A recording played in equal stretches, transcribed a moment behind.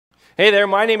Hey there,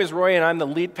 my name is Roy and I'm the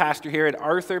lead pastor here at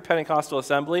Arthur Pentecostal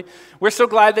Assembly. We're so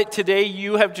glad that today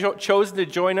you have chosen to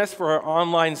join us for our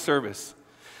online service.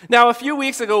 Now, a few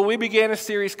weeks ago, we began a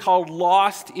series called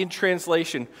Lost in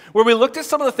Translation, where we looked at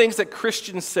some of the things that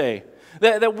Christians say,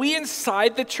 that we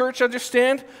inside the church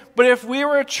understand, but if we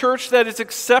were a church that is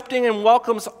accepting and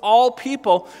welcomes all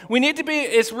people,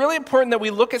 it's really important that we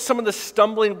look at some of the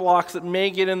stumbling blocks that may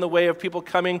get in the way of people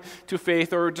coming to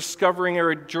faith or discovering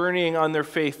or journeying on their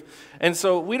faith. And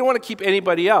so we don't want to keep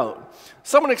anybody out.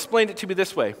 Someone explained it to me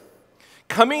this way.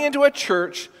 Coming into a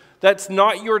church that's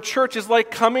not your church is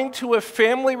like coming to a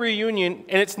family reunion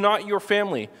and it's not your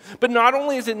family. But not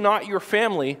only is it not your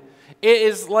family, it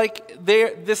is like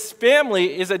this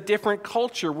family is a different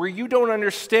culture where you don't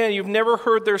understand. You've never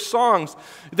heard their songs.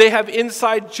 They have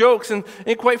inside jokes, and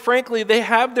quite frankly, they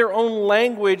have their own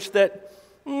language that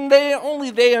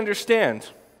only they understand.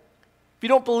 If you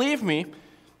don't believe me,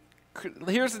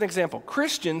 here's an example.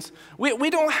 Christians,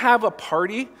 we don't have a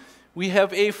party. We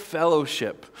have a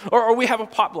fellowship, or we have a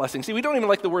pot blessing. See, we don't even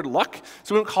like the word luck,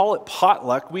 so we don't call it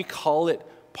potluck. We call it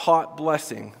pot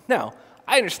blessing. Now,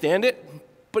 I understand it,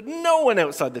 but no one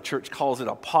outside the church calls it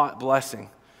a pot blessing.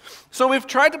 So we've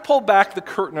tried to pull back the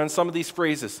curtain on some of these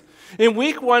phrases. In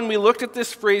week 1, we looked at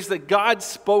this phrase that God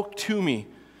spoke to me.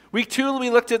 Week 2, we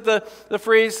looked at the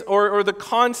phrase or the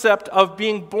concept of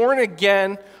being born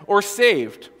again or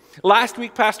saved. Last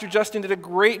week, Pastor Justin did a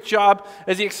great job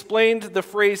as he explained the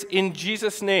phrase, in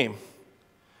Jesus' name.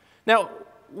 Now,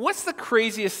 what's the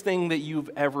craziest thing that you've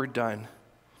ever done?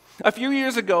 A few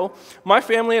years ago, my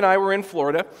family and I were in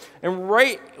Florida, and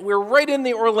we're right in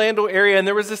the Orlando area, and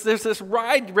there's this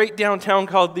ride right downtown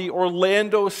called the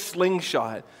Orlando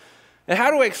Slingshot. And how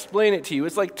do I explain it to you?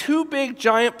 It's like 2 big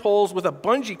giant poles with a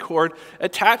bungee cord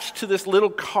attached to this little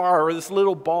car or this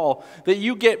little ball that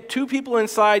you get 2 people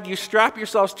inside, you strap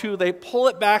yourselves to, they pull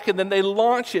it back, and then they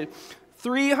launch it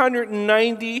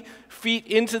 390 feet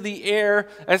into the air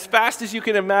as fast as you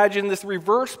can imagine, this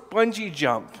reverse bungee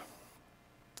jump.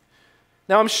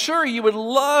 Now, I'm sure you would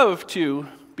love to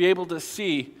be able to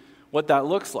see what that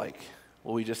looks like.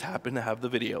 Well, we just happen to have the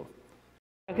video.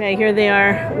 Okay, here they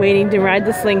are, waiting to ride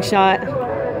the slingshot.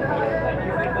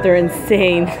 They're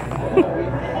insane.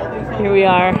 Here we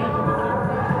are.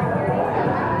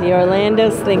 The Orlando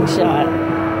Slingshot.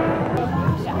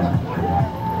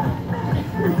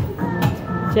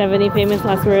 Do you have any famous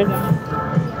last words?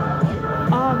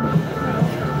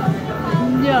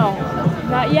 No,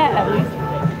 not yet at least.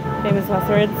 Famous last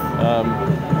words?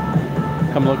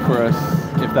 Come look for us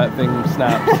if that thing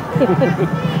snaps.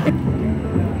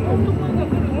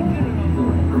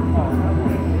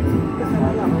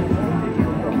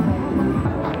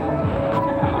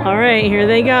 All right, here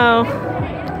they go.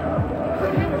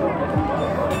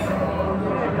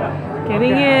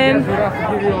 Getting in.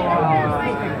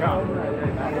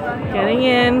 Getting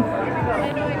in.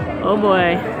 Oh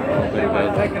boy.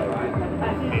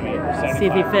 See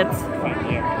if he fits.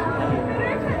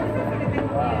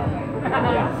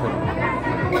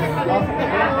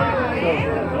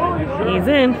 He's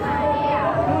in.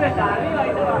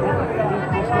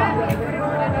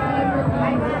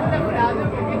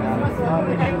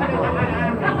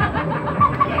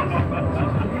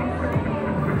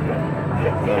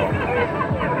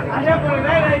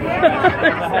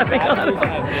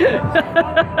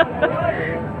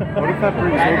 What if that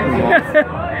breaks open?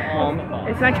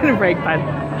 It's not going to break, bud.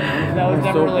 That was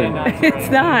never really nice. It's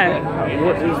not.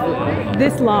 What is the...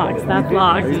 This locks. That's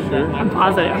locked. Sure? I'm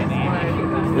positive.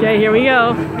 Okay, here we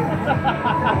go.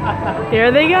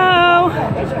 Here they go.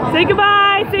 Say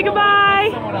goodbye. Say goodbye.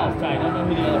 Someone else tried. I don't know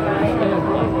who the other person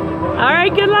was. All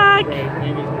right, good luck.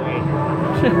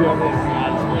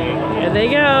 Here they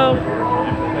go.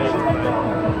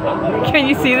 Can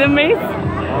you see them, Mace?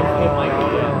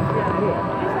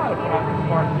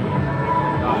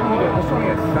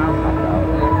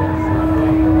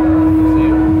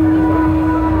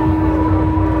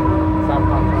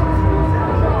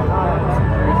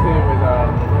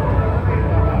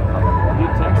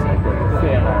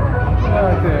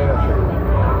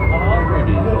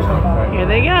 Here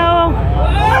they go.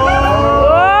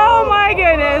 Oh my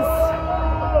goodness.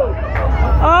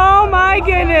 Oh my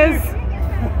goodness.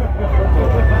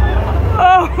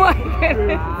 Oh my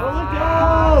goodness.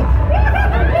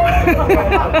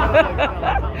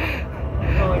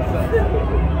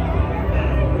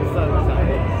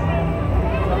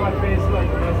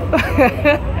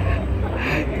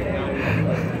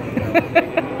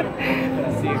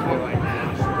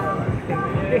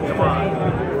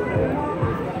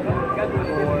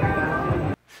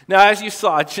 Now, as you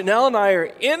saw, Janelle and I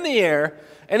are in the air,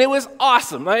 And it was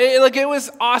awesome. It was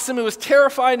awesome. It was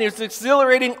terrifying. It was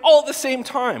exhilarating all at the same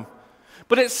time.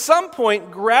 But at some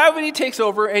point, gravity takes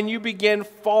over and you begin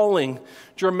falling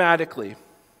dramatically.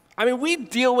 I mean, we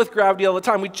deal with gravity all the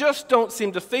time. We just don't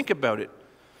seem to think about it.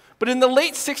 But in the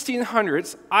late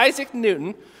 1600s, Isaac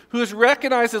Newton, who is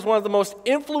recognized as one of the most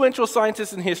influential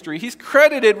scientists in history, he's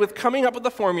credited with coming up with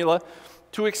the formula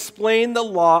to explain the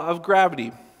law of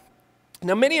gravity.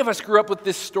 Now, many of us grew up with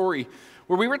this story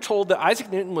where we were told that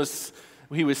Isaac Newton was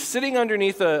sitting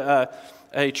underneath a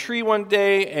tree one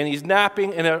day, and he's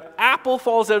napping, and an apple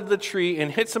falls out of the tree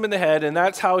and hits him in the head, and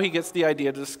that's how he gets the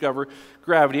idea to discover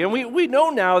gravity. And we know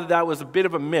now that that was a bit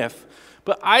of a myth,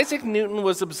 but Isaac Newton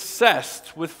was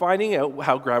obsessed with finding out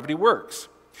how gravity works.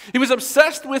 He was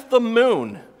obsessed with the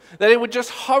moon, that it would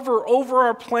just hover over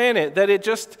our planet, that it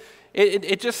just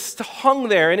hung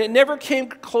there, and it never came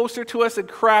closer to us and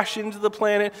crashed into the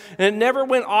planet, and it never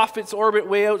went off its orbit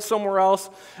way out somewhere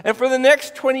else. And for the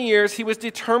next 20 years, he was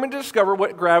determined to discover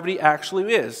what gravity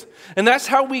actually is. And that's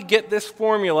how we get this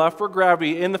formula for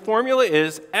gravity. And the formula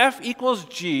is F equals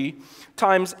G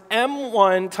times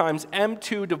M1 times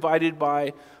M2 divided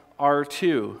by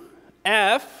R2.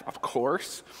 F, of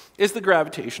course, is the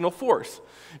gravitational force.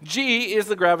 G is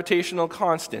the gravitational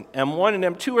constant. M1 and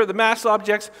M2 are the mass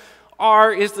objects.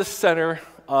 R is the center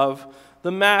of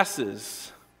the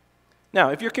masses. Now,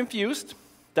 if you're confused,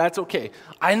 that's okay.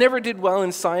 I never did well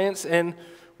in science, and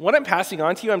what I'm passing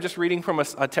on to you, I'm just reading from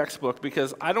a textbook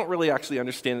because I don't really actually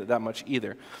understand it that much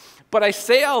either. But I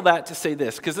say all that to say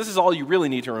this, because this is all you really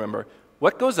need to remember.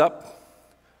 What goes up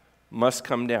must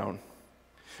come down.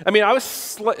 I mean, I was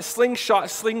slingshotted,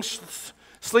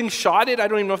 I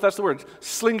don't even know if that's the word,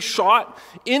 slingshot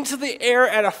into the air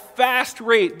at a fast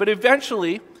rate, but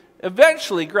eventually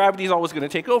gravity is always going to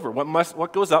take over.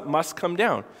 What goes up must come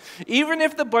down. Even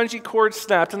if the bungee cord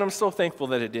snapped, and I'm so thankful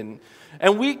that it didn't,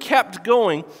 and we kept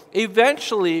going,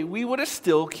 eventually we would have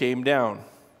still came down.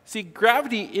 See,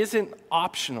 gravity isn't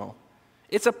optional.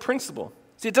 It's a principle.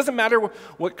 See, it doesn't matter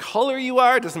what color you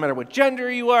are, it doesn't matter what gender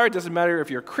you are, it doesn't matter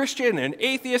if you're a Christian, an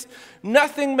atheist,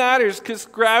 nothing matters because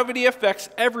gravity affects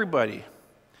everybody.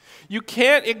 You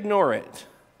can't ignore it.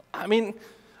 I mean,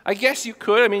 I guess you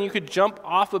could. I mean, you could jump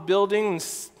off a building and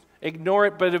ignore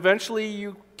it, but eventually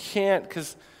you can't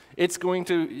because it's going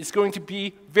to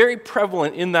be very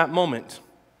prevalent in that moment.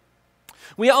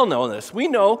 We all know this. We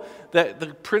know that the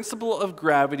principle of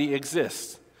gravity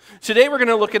exists. Today we're going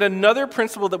to look at another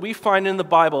principle that we find in the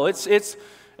Bible. It's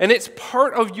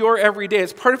part of your everyday.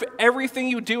 It's part of everything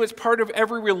you do. It's part of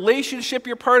every relationship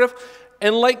you're part of.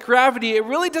 And like gravity, it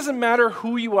really doesn't matter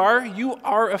who you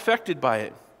are affected by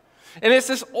it. And it's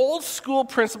this old school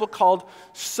principle called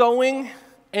sowing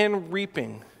and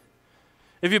reaping.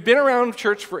 If you've been around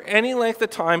church for any length of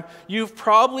time, you've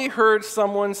probably heard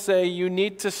someone say you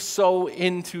need to sow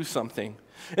into something.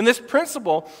 And this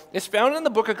principle is found in the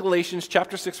book of Galatians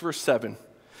chapter 6, verse 7.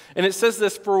 And it says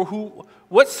this, "For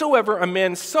whatsoever a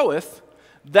man soweth,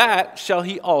 that shall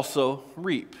he also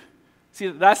reap." See,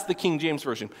 that's the King James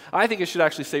Version. I think it should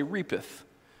actually say reapeth,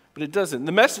 but it doesn't.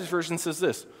 The Message version says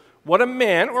this, "What a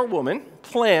man or woman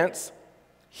plants,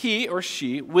 he or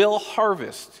she will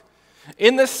harvest."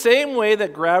 In the same way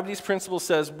that gravity's principle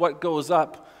says what goes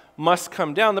up must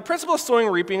come down, the principle of sowing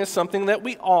and reaping is something that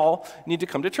we all need to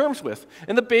come to terms with.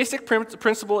 And the basic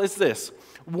principle is this: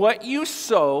 what you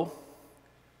sow,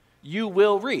 you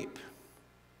will reap.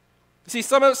 See,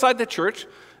 some outside the church,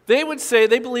 they would say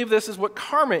they believe this is what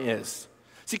karma is.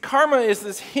 See, karma is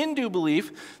this Hindu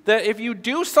belief that if you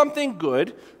do something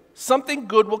good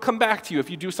will come back to you. If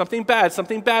you do something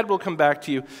bad will come back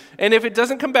to you. And if it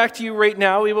doesn't come back to you right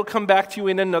now, it will come back to you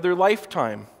in another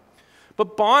lifetime.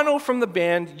 But Bono from the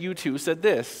band U2 said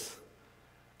this: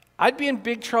 "I'd be in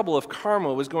big trouble if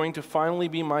karma was going to finally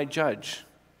be my judge.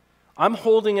 I'm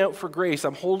holding out for grace.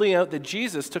 I'm holding out that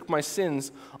Jesus took my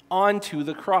sins onto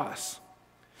the cross."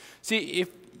 See, if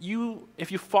you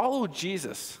follow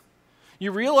Jesus,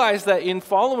 you realize that in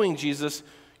following Jesus,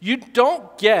 you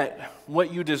don't get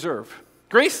what you deserve.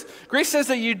 Grace says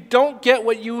that you don't get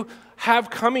what you have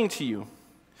coming to you.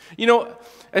 You know,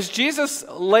 as Jesus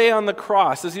lay on the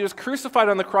cross, as he was crucified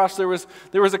on the cross, there was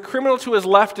a criminal to his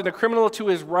left and a criminal to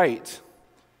his right.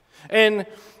 And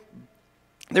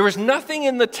there was nothing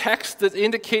in the text that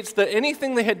indicates that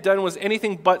anything they had done was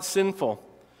anything but sinful.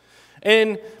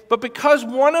 But because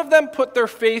one of them put their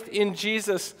faith in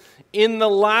Jesus in the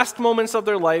last moments of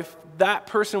their life,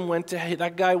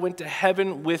 that guy went to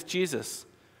heaven with Jesus.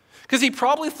 Because he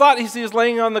probably thought as he was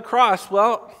laying on the cross,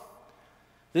 well,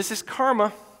 this is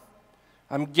karma.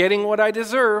 I'm getting what I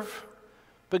deserve.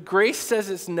 But grace says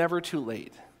it's never too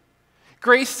late.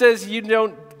 Grace says you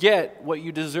don't get what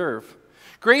you deserve.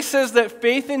 Grace says that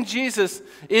faith in Jesus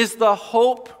is the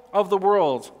hope of the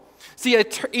world. See,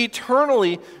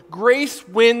 eternally, grace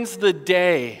wins the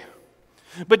day.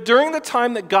 But during the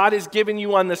time that God has given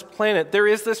you on this planet, there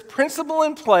is this principle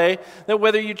in play that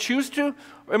whether you choose to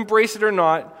embrace it or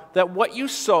not, that what you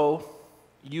sow,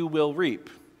 you will reap.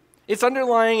 It's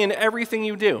underlying in everything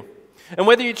you do. And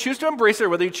whether you choose to embrace it or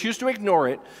whether you choose to ignore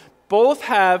it, both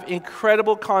have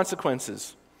incredible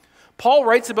consequences. Paul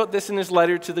writes about this in his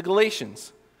letter to the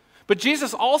Galatians. But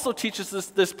Jesus also teaches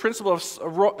this principle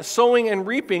of sowing and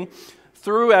reaping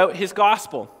throughout his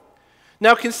gospel.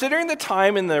 Now, considering the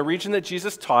time and the region that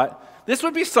Jesus taught, this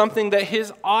would be something that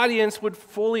his audience would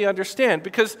fully understand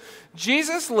because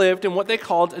Jesus lived in what they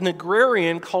called an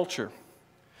agrarian culture.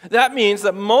 That means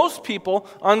that most people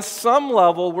on some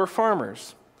level were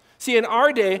farmers. See, in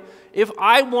our day, if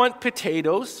I want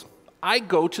potatoes, I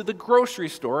go to the grocery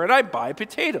store and I buy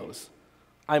potatoes.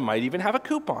 I might even have a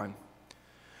coupon.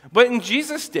 But in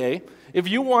Jesus' day, if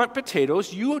you want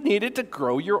potatoes, you needed to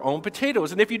grow your own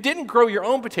potatoes. And if you didn't grow your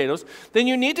own potatoes, then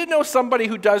you need to know somebody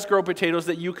who does grow potatoes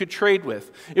that you could trade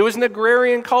with. It was an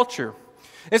agrarian culture.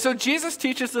 And so Jesus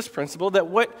teaches this principle that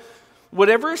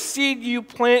whatever seed you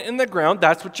plant in the ground,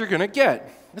 that's what you're going to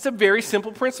get. It's a very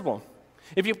simple principle.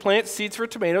 If you plant seeds for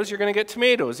tomatoes, you're going to get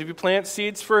tomatoes. If you plant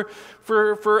seeds for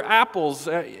apples,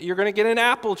 you're going to get an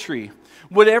apple tree.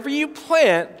 Whatever you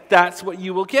plant, that's what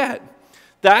you will get.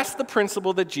 That's the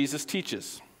principle that Jesus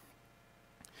teaches.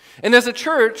 And as a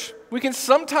church, we can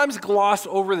sometimes gloss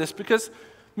over this because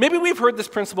maybe we've heard this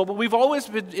principle, but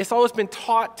it's always been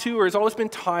taught to or it's always been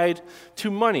tied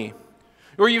to money.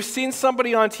 Or you've seen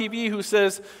somebody on TV who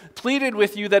pleaded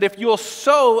with you that if you'll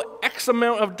sow X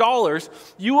amount of dollars,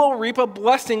 you will reap a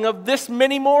blessing of this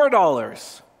many more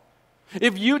dollars.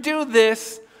 If you do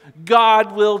this,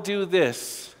 God will do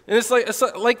this. And it's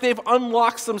like they've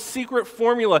unlocked some secret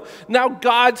formula. Now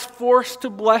God's forced to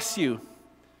bless you.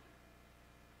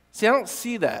 See, I don't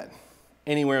see that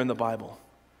anywhere in the Bible.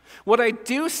 What I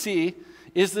do see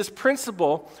is this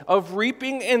principle of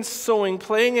reaping and sowing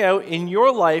playing out in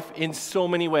your life in so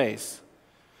many ways.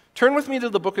 Turn with me to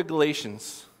the book of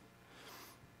Galatians.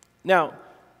 Now,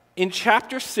 in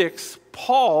chapter 6,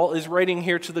 Paul is writing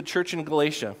here to the church in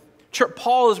Galatia.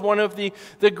 Paul is one of the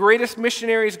greatest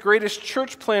missionaries, greatest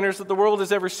church planners that the world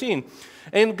has ever seen.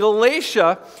 And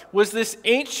Galatia was this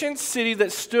ancient city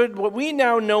that stood what we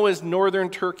now know as northern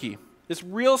Turkey, this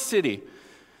real city.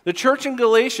 The church in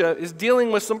Galatia is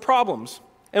dealing with some problems.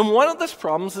 And one of those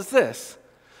problems is this,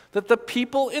 that the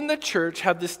people in the church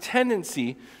have this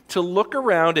tendency to look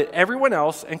around at everyone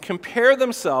else and compare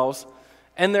themselves,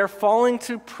 and they're falling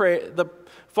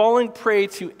prey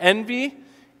to envy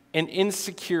and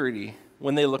insecurity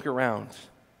when they look around.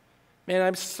 Man,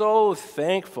 I'm so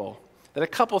thankful that a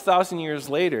couple thousand years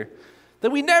later, that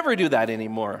we never do that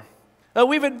anymore.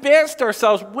 We've advanced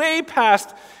ourselves way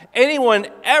past anyone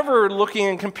ever looking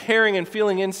and comparing and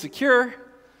feeling insecure.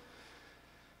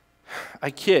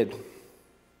 I kid.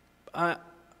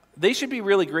 They should be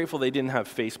really grateful they didn't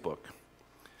have Facebook.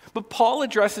 But Paul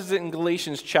addresses it in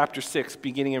Galatians chapter 6,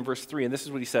 beginning in verse 3, and this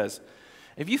is what he says.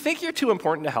 If you think you're too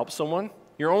important to help someone,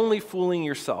 you're only fooling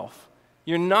yourself.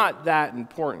 You're not that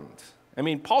important. I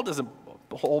mean, Paul doesn't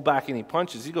hold back any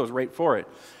punches. He goes right for it.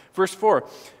 Verse 4,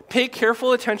 pay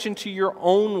careful attention to your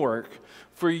own work,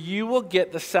 for you will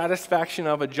get the satisfaction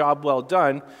of a job well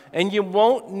done, and you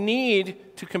won't need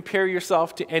to compare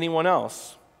yourself to anyone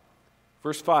else.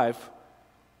 Verse 5,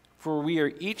 for we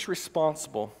are each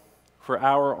responsible for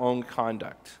our own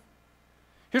conduct.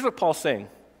 Here's what Paul's saying.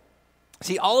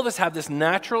 See, all of us have this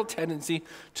natural tendency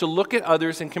to look at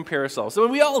others and compare ourselves. So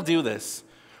we all do this.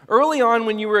 Early on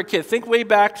when you were a kid, think way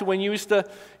back to when you used to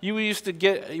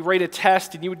write a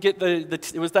test and you would get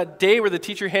it was that day where the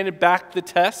teacher handed back the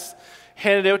test,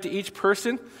 handed out to each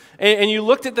person, and you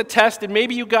looked at the test and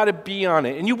maybe you got a B on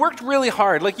it. And you worked really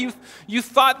hard. Like you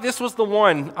thought this was the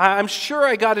one. I'm sure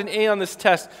I got an A on this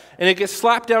test. And it gets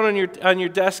slapped down on your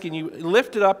desk and you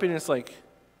lift it up and it's like,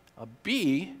 a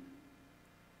B?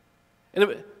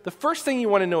 And the first thing you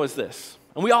want to know is this,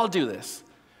 and we all do this.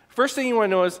 First thing you want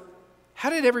to know is, how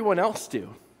did everyone else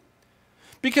do?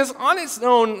 Because on its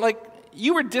own, like,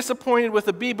 you were disappointed with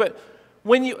a B, but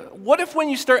what if when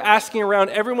you start asking around,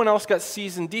 everyone else got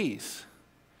C's and D's?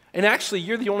 And actually,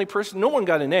 you're the only person, no one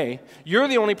got an A. You're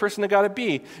the only person that got a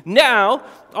B. Now,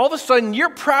 all of a sudden, you're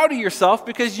proud of yourself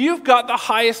because you've got the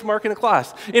highest mark in the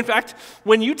class. In fact,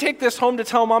 when you take this home to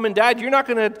tell mom and dad, you're not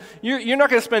going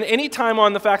to spend any time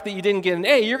on the fact that you didn't get an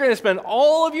A. You're going to spend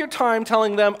all of your time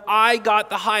telling them, I got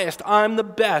the highest. I'm the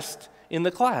best in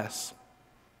the class.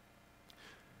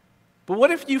 But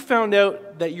what if you found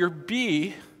out that your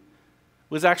B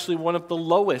was actually one of the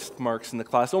lowest marks in the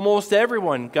class? Almost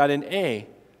everyone got an A,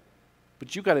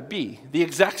 but you got a B. The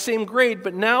exact same grade,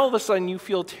 but now all of a sudden you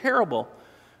feel terrible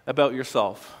about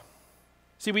yourself.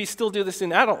 See, we still do this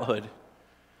in adulthood.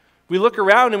 We look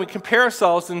around and we compare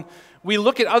ourselves and we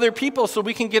look at other people so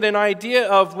we can get an idea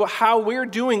of how we're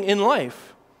doing in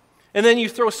life. And then you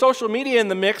throw social media in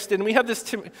the mix, and we have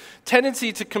this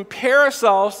tendency to compare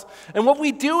ourselves. And what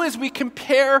we do is we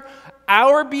compare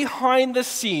our behind the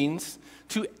scenes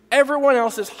to everyone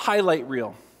else's highlight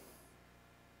reel.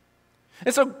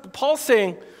 And so Paul's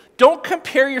saying, don't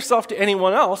compare yourself to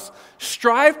anyone else.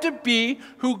 Strive to be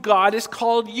who God has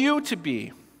called you to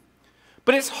be.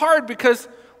 But it's hard because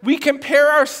we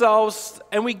compare ourselves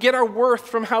and we get our worth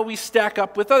from how we stack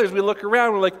up with others. We look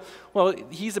around, we're like, well,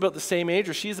 he's about the same age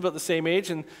or she's about the same age,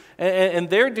 and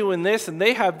they're doing this and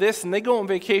they have this and they go on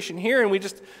vacation here,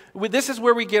 and this is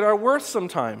where we get our worth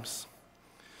sometimes.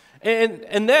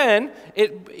 And then,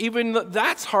 even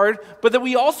that's hard, but then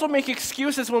we also make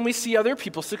excuses when we see other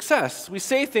people's success. We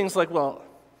say things like, well,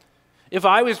 if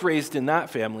I was raised in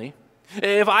that family,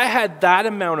 if I had that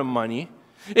amount of money,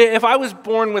 if I was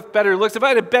born with better looks, if I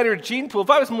had a better gene pool, if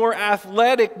I was more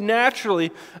athletic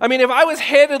naturally, if I was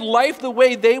handed life the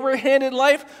way they were handed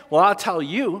life, well, I'll tell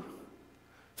you,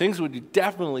 things would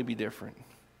definitely be different.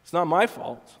 It's not my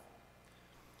fault.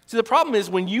 See, the problem is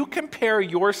when you compare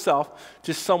yourself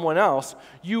to someone else,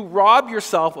 you rob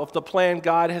yourself of the plan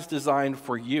God has designed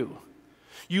for you.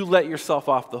 You let yourself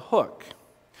off the hook.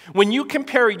 When you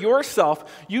compare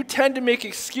yourself, you tend to make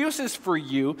excuses for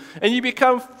you, and you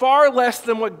become far less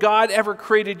than what God ever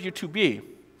created you to be.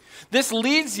 This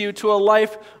leads you to a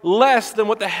life less than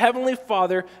what the Heavenly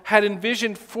Father had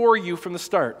envisioned for you from the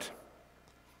start.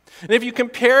 And if you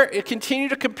continue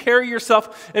to compare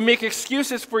yourself and make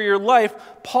excuses for your life,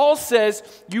 Paul says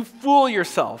you fool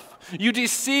yourself, you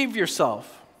deceive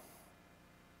yourself.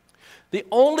 The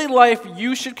only life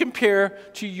you should compare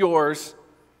to yours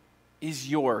is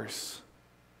yours,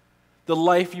 the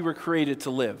life you were created to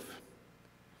live.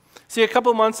 See, a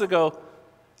couple months ago,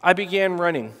 I began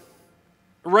running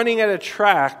at a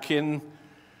track, and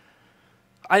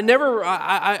I've never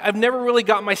really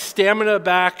got my stamina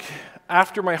back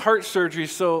after my heart surgery,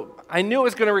 so I knew it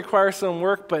was going to require some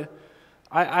work, but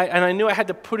I knew I had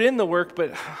to put in the work, but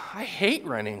I hate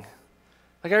running.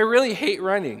 I really hate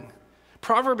running.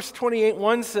 Proverbs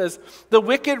 28:1 says, "The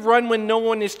wicked run when no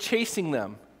one is chasing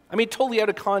them." Totally out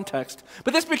of context.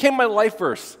 But this became my life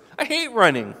verse. I hate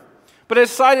running. But I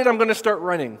decided I'm going to start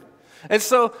running. And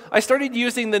so I started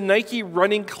using the Nike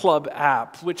Running Club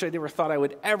app, which I never thought I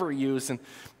would ever use.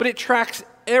 But it tracks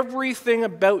everything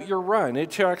about your run. It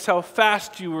tracks how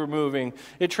fast you were moving.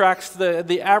 It tracks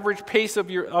the average pace of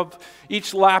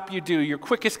each lap you do, your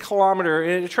quickest kilometer.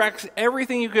 And it tracks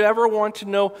everything you could ever want to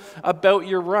know about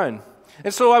your run.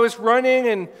 And so I was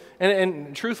running,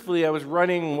 and truthfully, I was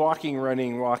running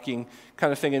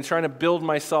kind of thing, and trying to build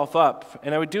myself up.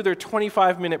 And I would do their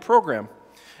 25-minute program.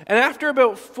 And after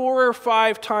about 4 or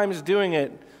 5 times doing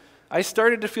it, I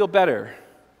started to feel better.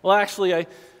 Well, actually,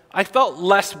 I felt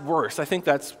less worse. I think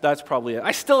that's probably it.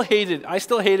 I still hated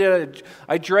it.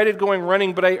 I dreaded going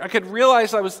running, but I could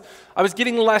realize I was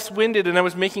getting less winded, and I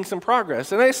was making some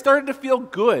progress. And I started to feel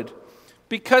good,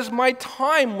 because my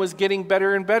time was getting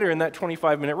better and better in that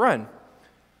 25-minute run.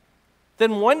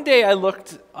 Then one day I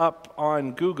looked up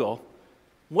on Google,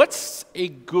 what's a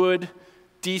good,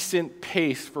 decent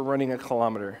pace for running a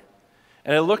kilometer?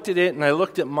 And I looked at it, and I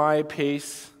looked at my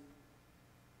pace,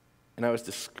 and I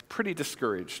was pretty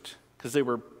discouraged because they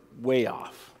were way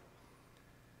off.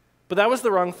 But that was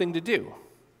the wrong thing to do,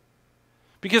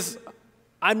 because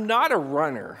I'm not a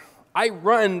runner. I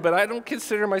run, but I don't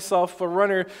consider myself a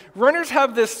runner. Runners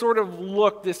have this sort of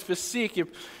look, this physique.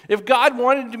 If God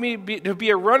wanted me to be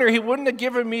a runner, He wouldn't have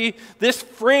given me this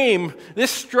frame,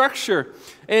 this structure.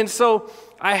 And so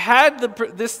I had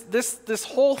this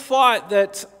whole thought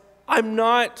that I'm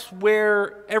not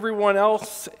where everyone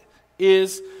else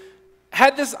is.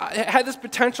 Had this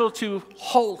potential to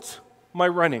halt my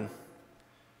running.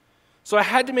 So I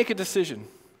had to make a decision.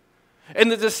 And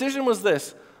the decision was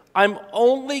this: I'm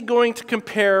only going to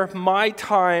compare my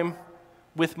time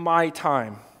with my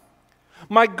time.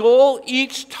 My goal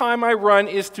each time I run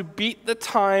is to beat the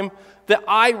time that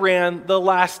I ran the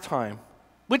last time,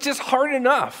 which is hard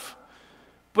enough,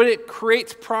 but it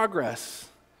creates progress,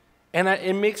 and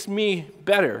it makes me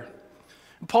better.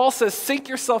 Paul says, sink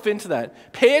yourself into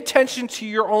that. Pay attention to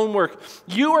your own work.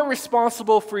 You are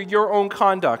responsible for your own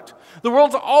conduct. The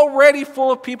world's already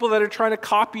full of people that are trying to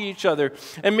copy each other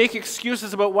and make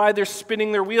excuses about why they're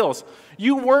spinning their wheels.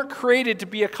 You weren't created to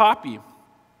be a copy.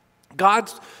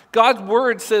 God's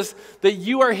word says that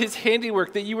you are his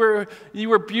handiwork, that you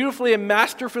were beautifully and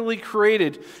masterfully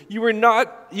created. You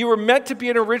were meant to be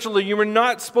an original. You were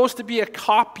not supposed to be a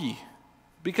copy,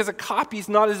 because a copy is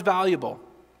not as valuable.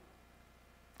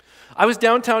 I was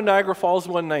downtown Niagara Falls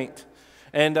one night,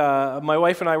 and my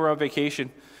wife and I were on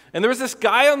vacation. And there was this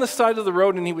guy on the side of the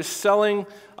road, and he was selling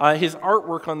his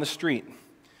artwork on the street.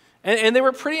 And they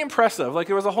were pretty impressive. Like,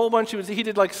 there was a whole bunch of, he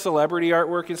did like celebrity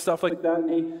artwork and stuff like that.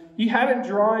 And he had a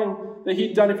drawing that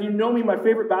he'd done. If you know me, my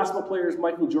favorite basketball player is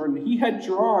Michael Jordan. He had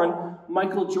drawn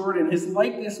Michael Jordan. His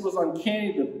likeness was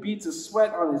uncanny, the beads of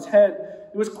sweat on his head.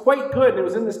 It was quite good. It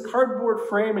was in this cardboard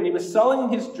frame, and he was selling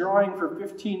his drawing for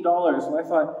 $15. And I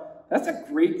thought, that's a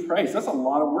great price. That's a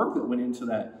lot of work that went into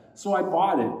that. So I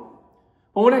bought it.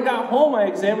 But when I got home, I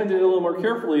examined it a little more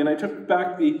carefully, and I took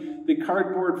back the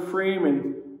cardboard frame,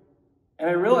 and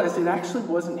I realized it actually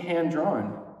wasn't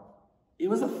hand-drawn. It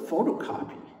was a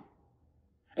photocopy.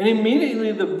 And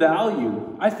immediately the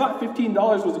value, I thought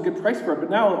 $15 was a good price for it, but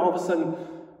now all of a sudden,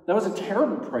 that was a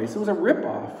terrible price. It was a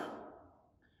ripoff.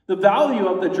 The value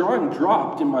of the drawing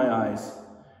dropped in my eyes.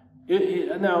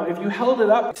 Now, if you held it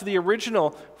up to the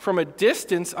original from a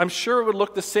distance, I'm sure it would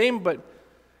look the same, but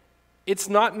it's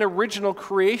not an original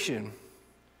creation.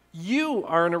 You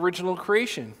are an original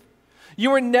creation.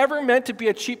 You were never meant to be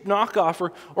a cheap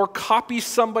knockoff or copy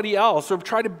somebody else or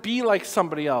try to be like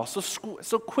somebody else.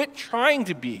 So quit trying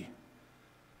to be.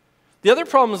 The other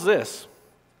problem is this.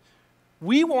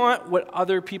 We want what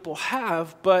other people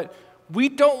have, but we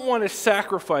don't want to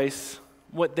sacrifice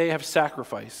what they have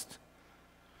sacrificed.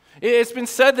 It's been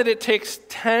said that it takes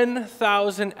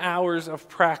 10,000 hours of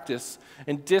practice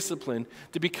and discipline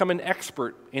to become an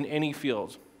expert in any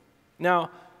field.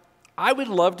 Now, I would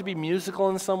love to be musical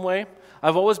in some way.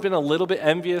 I've always been a little bit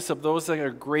envious of those that are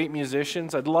great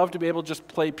musicians. I'd love to be able to just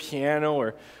play piano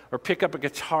or pick up a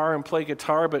guitar and play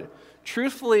guitar, but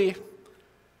truthfully,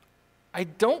 I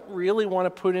don't really want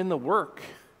to put in the work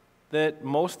that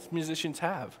most musicians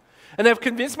have. And I've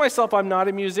convinced myself I'm not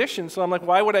a musician, so I'm like,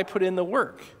 why would I put in the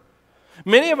work?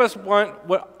 Many of us want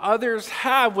what others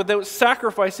have without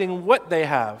sacrificing what they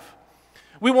have.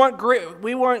 We want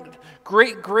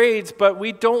great grades, but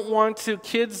we don't want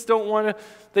to,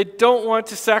 they don't want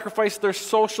to sacrifice their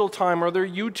social time or their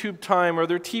YouTube time or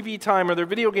their TV time or their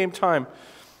video game time.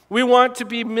 We want to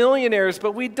be millionaires,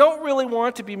 but we don't really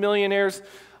want to be millionaires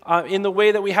in the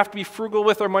way that we have to be frugal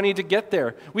with our money to get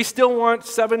there. We still want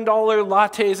 $7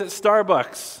 lattes at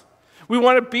Starbucks. We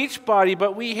want a beach body,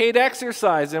 but we hate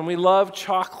exercise and we love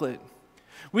chocolate.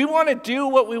 We want to do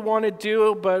what we want to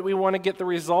do, but we want to get the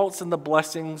results and the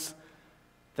blessings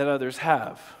that others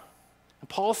have. And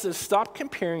Paul says, stop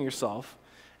comparing yourself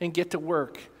and get to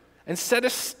work and set a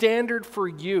standard for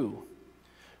you.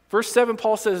 Verse 7,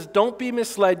 Paul says, don't be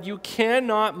misled. You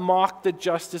cannot mock the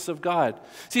justice of God.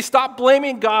 See, stop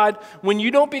blaming God when you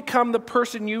don't become the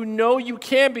person you know you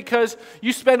can because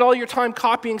you spend all your time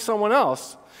copying someone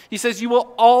else. He says, you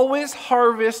will always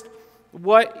harvest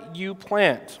what you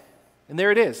plant. And there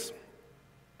it is.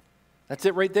 That's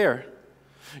it right there.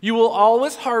 You will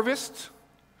always harvest,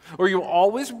 or you will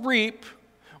always reap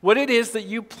what it is that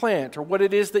you plant, or what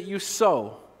it is that you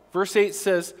sow. Verse 8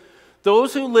 says,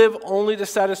 those who live only to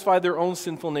satisfy their own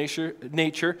sinful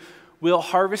nature will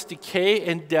harvest decay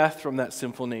and death from that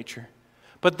sinful nature.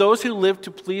 But those who live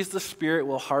to please the Spirit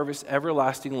will harvest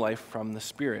everlasting life from the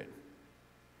Spirit.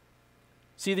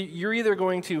 See, you're either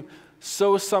going to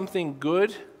sow something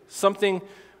good, something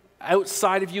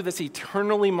outside of you that's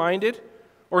eternally minded,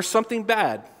 or something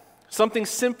bad, something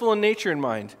sinful in nature in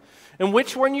mind. And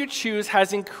which one you choose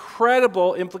has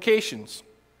incredible implications.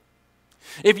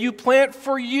 If you plant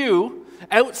for you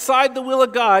outside the will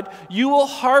of God, you will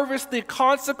harvest the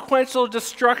consequential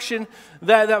destruction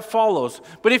that follows.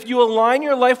 But if you align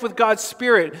your life with God's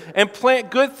Spirit and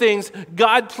plant good things,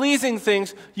 God-pleasing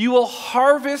things, you will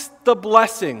harvest the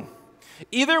blessing.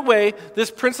 Either way,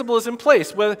 this principle is in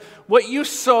place. Whether what you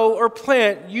sow or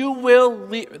plant, you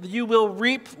will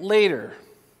reap later.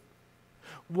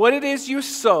 What it is you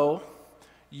sow,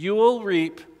 you will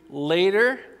reap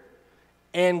later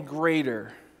and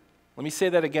greater. Let me say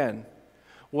that again.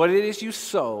 What it is you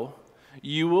sow,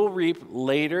 you will reap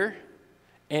later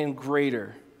and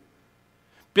greater.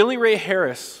 Billy Ray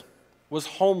Harris was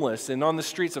homeless and on the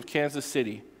streets of Kansas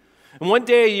City. And one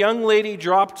day a young lady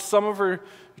dropped some of her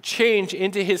change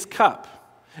into his cup.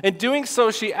 In doing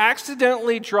so, she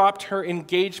accidentally dropped her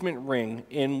engagement ring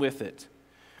in with it.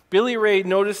 Billy Ray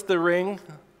noticed the ring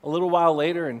a little while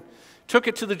later and took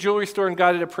it to the jewelry store and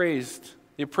got it appraised.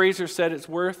 The appraiser said it's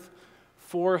worth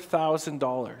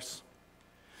 $4,000.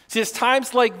 See, it's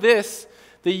times like this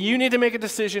that you need to make a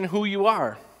decision who you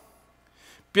are.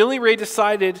 Billy Ray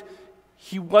decided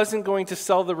he wasn't going to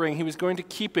sell the ring. He was going to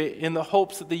keep it in the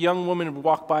hopes that the young woman would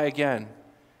walk by again.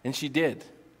 And she did.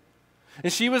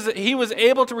 And he was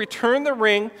able to return the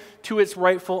ring to its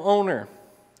rightful owner.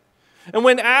 And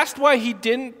when asked why he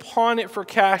didn't pawn it for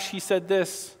cash, he said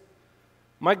this: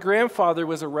 "My grandfather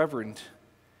was a reverend.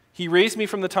 He raised me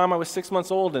from the time I was 6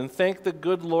 months old, and thank the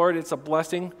good Lord, it's a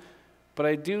blessing, but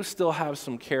I do still have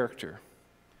some character."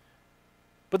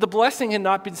 But the blessing had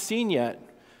not been seen yet,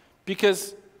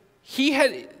 because he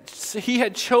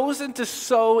had chosen to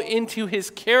sow into his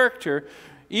character,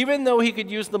 even though he could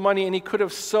use the money and he could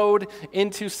have sowed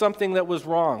into something that was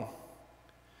wrong.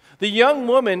 The young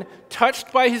woman,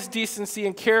 touched by his decency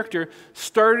and character,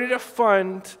 started a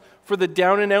fund for the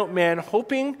down-and-out man,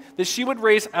 hoping that she would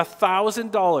raise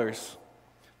 $1,000.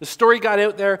 The story got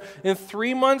out there, and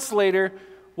 3 months later,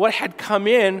 what had come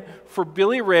in for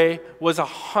Billy Ray was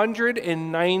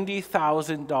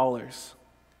 $190,000.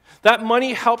 That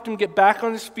money helped him get back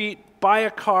on his feet, buy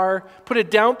a car, put a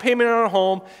down payment on a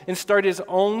home, and start his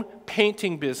own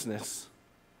painting business.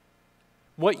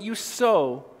 What you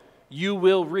sow, you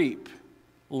will reap,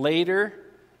 later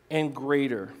and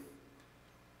greater.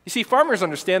 You see, farmers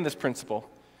understand this principle.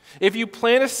 If you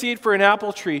plant a seed for an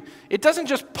apple tree, it doesn't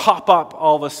just pop up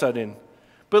all of a sudden,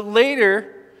 but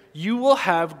later you will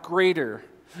have greater.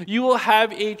 You will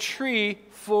have a tree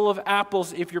full of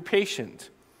apples if you're patient.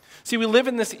 See, we live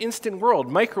in this instant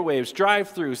world: microwaves,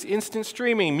 drive-thrus, instant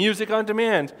streaming, music on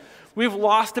demand. We've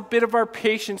lost a bit of our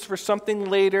patience for something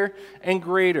later and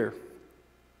greater.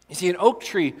 You see, an oak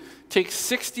tree takes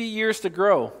 60 years to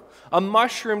grow. A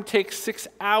mushroom takes 6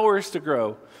 hours to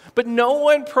grow. But no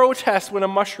one protests when a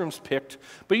mushroom's picked.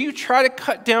 But you try to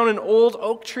cut down an old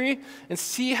oak tree and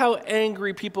see how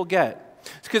angry people get.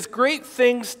 It's because great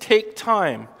things take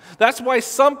time. That's why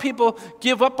some people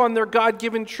give up on their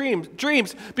God-given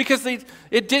dreams, because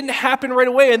it didn't happen right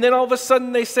away, and then all of a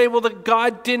sudden they say, well,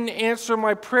 God didn't answer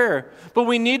my prayer. But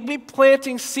we need to be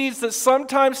planting seeds that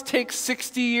sometimes take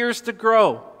 60 years to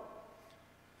grow.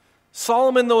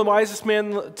 Solomon, the wisest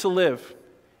man to live,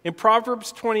 in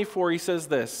Proverbs 24, he says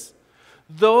this: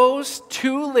 "Those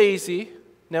too lazy,"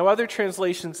 now other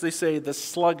translations, they say the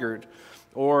sluggard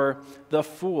or the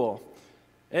fool.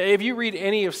 If you read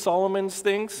any of Solomon's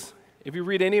things, if you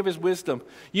read any of his wisdom,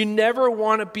 you never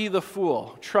want to be the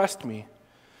fool, trust me.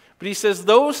 But he says,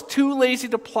 those too lazy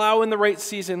to plow in the right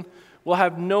season will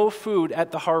have no food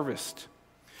at the harvest.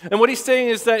 And what he's saying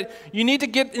is that you need to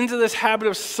get into this habit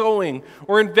of sowing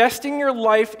or investing your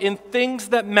life in things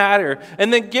that matter,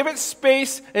 and then give it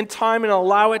space and time and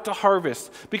allow it to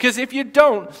harvest. Because if you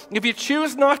don't, if you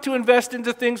choose not to invest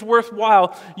into things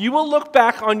worthwhile, you will look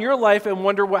back on your life and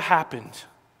wonder what happened.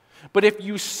 But if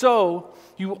you sow,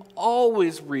 you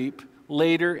always reap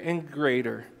later and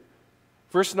greater.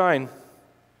 Verse 9.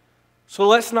 So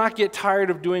let's not get tired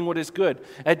of doing what is good.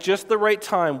 At just the right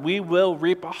time, we will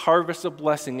reap a harvest of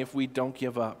blessing if we don't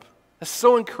give up. That's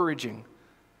so encouraging.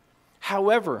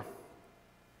 However,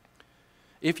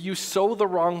 if you sow the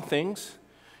wrong things,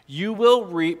 you will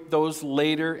reap those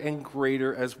later and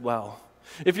greater as well.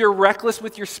 If you're reckless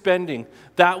with your spending,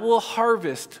 that will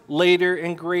harvest later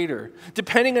and greater.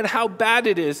 Depending on how bad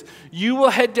it is, you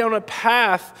will head down a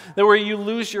path where you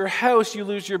lose your house, you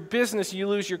lose your business, you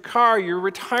lose your car, your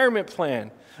retirement plan,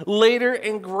 later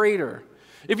and greater.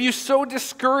 If you sow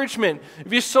discouragement,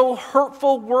 if you sow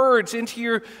hurtful words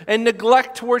and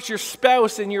neglect towards your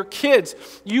spouse and your kids,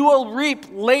 you will reap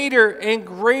later and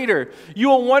greater. You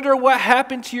will wonder what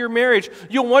happened to your marriage.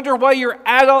 You'll wonder why your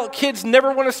adult kids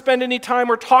never want to spend any time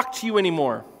or talk to you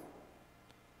anymore.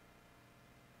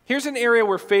 Here's an area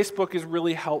where Facebook is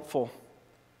really helpful.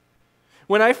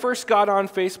 When I first got on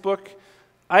Facebook,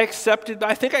 I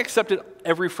think I accepted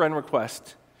every friend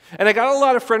request. And I got a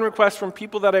lot of friend requests from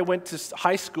people that I went to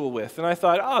high school with. And I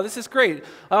thought, oh, this is great.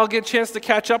 I'll get a chance to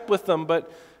catch up with them. But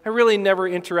I really never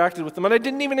interacted with them. And I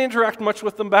didn't even interact much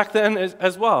with them back then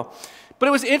as well. But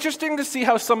it was interesting to see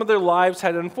how some of their lives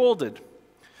had unfolded.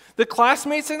 The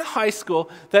classmates in high school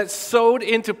that sowed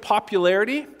into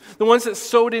popularity, the ones that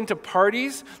sowed into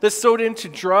parties, that sowed into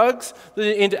drugs,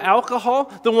 into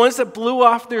alcohol, the ones that blew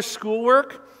off their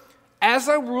schoolwork, as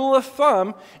a rule of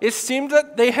thumb, it seemed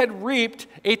that they had reaped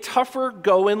a tougher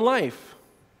go in life.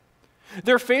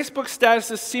 Their Facebook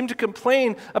statuses seemed to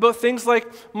complain about things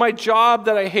like my job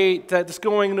that I hate, that's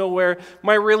going nowhere,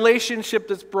 my relationship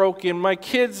that's broken, my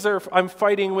kids I'm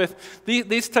fighting with,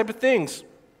 these type of things.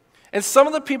 And some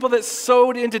of the people that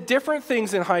sowed into different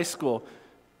things in high school,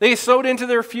 they sowed into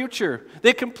their future.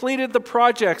 They completed the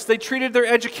projects. They treated their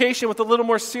education with a little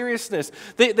more seriousness.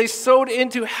 They sowed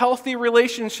into healthy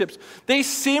relationships. They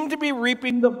seem to be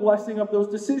reaping the blessing of those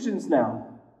decisions now.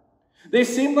 They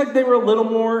seemed like they were a little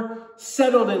more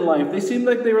settled in life. They seemed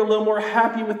like they were a little more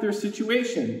happy with their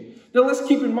situation. Now let's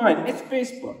keep in mind, it's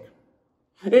Facebook.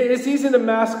 It's easy to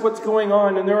mask what's going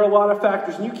on, and there are a lot of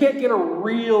factors. And you can't get a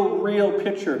real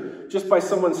picture just by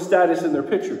someone's status in their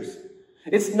pictures.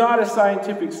 It's not a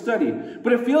scientific study,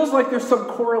 but it feels like there's some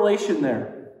correlation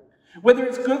there. Whether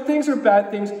it's good things or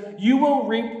bad things, you will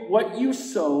reap what you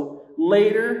sow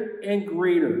later and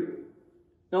greater.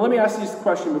 Now let me ask you this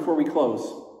question before we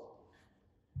close.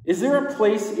 Is there a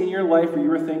place in your life where you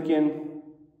were thinking,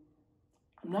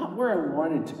 I'm not where I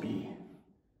wanted to be.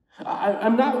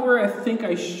 I'm not where I think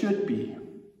I should be.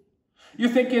 You're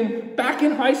thinking, back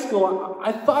in high school,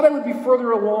 I thought I would be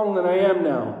further along than I am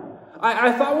now.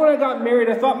 I thought when I got married,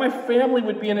 I thought my family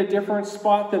would be in a different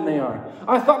spot than they are.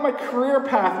 I thought my career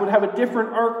path would have a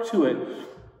different arc to it.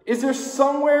 Is there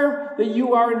somewhere that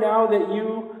you are now that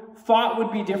you thought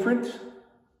would be different?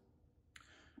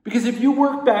 Because if you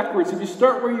work backwards, if you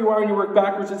start where you are and you work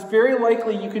backwards, it's very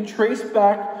likely you can trace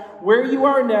back where you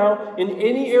are now in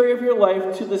any area of your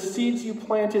life to the seeds you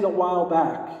planted a while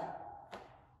back.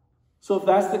 So if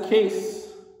that's the case,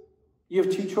 you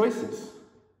have two choices.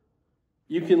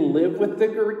 You can live with the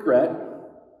regret,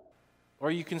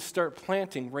 or you can start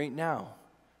planting right now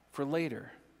for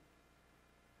later.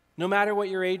 No matter what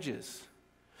your age is.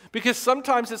 Because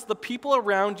sometimes it's the people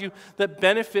around you that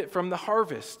benefit from the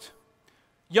harvest.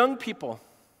 Young people.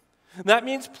 That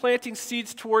means planting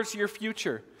seeds towards your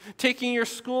future, taking your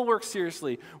schoolwork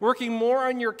seriously, working more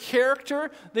on your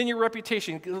character than your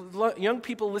reputation. Young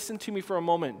people, listen to me for a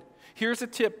moment. Here's a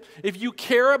tip. If you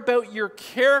care about your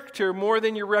character more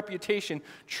than your reputation,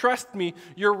 trust me,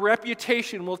 your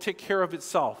reputation will take care of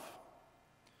itself.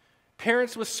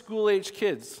 Parents with school-age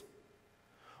kids,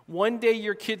 one day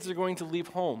your kids are going to leave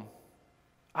home.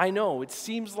 I know, it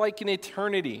seems like an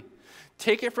eternity.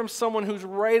 Take it from someone who's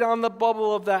right on the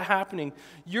bubble of that happening.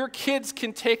 Your kids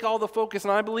can take all the focus,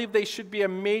 and I believe they should be a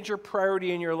major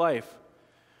priority in your life.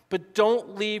 But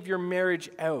don't leave your marriage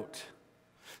out.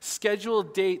 Schedule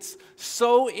dates.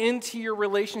 Sow into your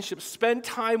relationship. Spend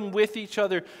time with each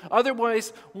other.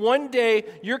 Otherwise, one day,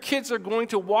 your kids are going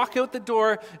to walk out the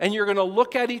door, and you're going to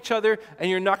look at each other, and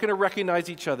you're not going to recognize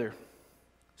each other.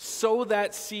 Sow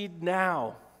that seed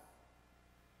now.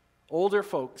 Older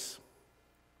folks,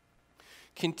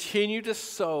 continue to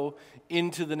sow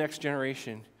into the next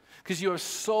generation because you have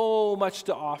so much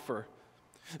to offer.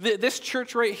 This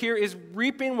church right here is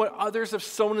reaping what others have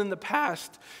sown in the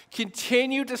past.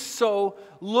 Continue to sow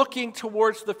looking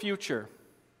towards the future.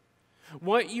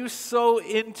 What you sow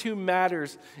into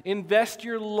matters. Invest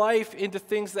your life into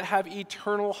things that have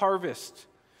eternal harvest.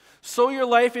 Sow your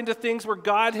life into things where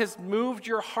God has moved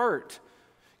your heart.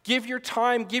 Give your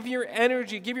time, give your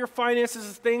energy, give your finances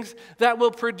to things that will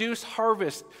produce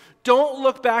harvest. Don't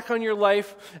look back on your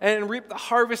life and reap the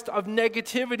harvest of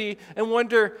negativity and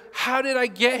wonder, how did I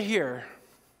get here?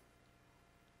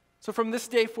 So from this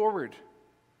day forward,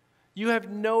 you have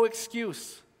no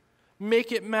excuse.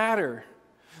 Make it matter.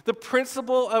 The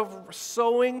principle of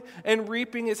sowing and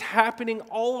reaping is happening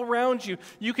all around you.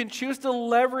 You can choose to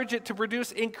leverage it to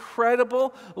produce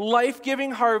incredible,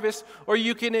 life-giving harvest, or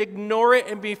you can ignore it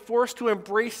and be forced to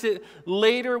embrace it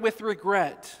later with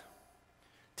regret.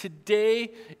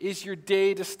 Today is your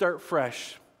day to start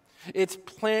fresh. It's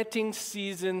planting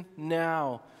season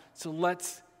now, so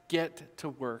let's get to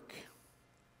work.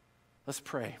 Let's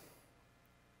pray.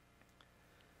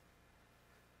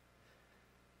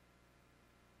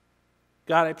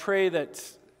 God, I pray that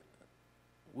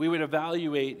we would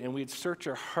evaluate and we'd search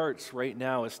our hearts right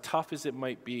now, as tough as it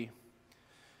might be.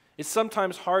 It's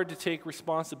sometimes hard to take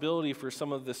responsibility for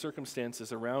some of the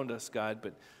circumstances around us, God,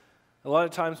 but a lot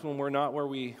of times when we're not where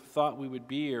we thought we would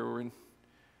be, or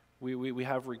we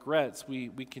have regrets, we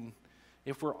can,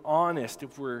 if we're honest,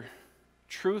 if we're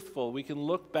truthful, we can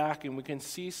look back and we can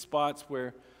see spots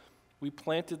where we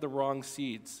planted the wrong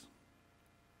seeds.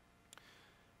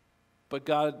 But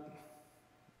God,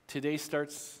 today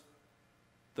starts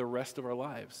the rest of our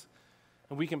lives.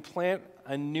 And we can plant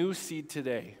a new seed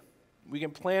today. We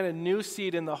can plant a new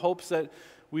seed in the hopes that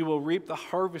we will reap the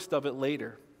harvest of it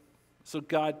later. So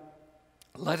God,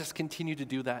 let us continue to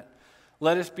do that.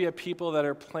 Let us be a people that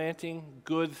are planting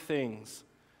good things.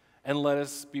 And let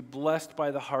us be blessed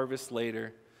by the harvest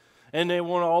later. And it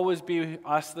won't always be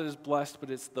us that is blessed, but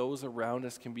it's those around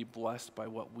us can be blessed by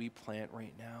what we plant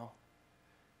right now.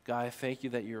 God, I thank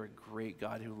you that you're a great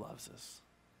God who loves us.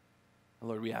 And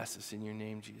Lord, we ask this in your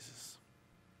name, Jesus.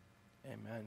 Amen.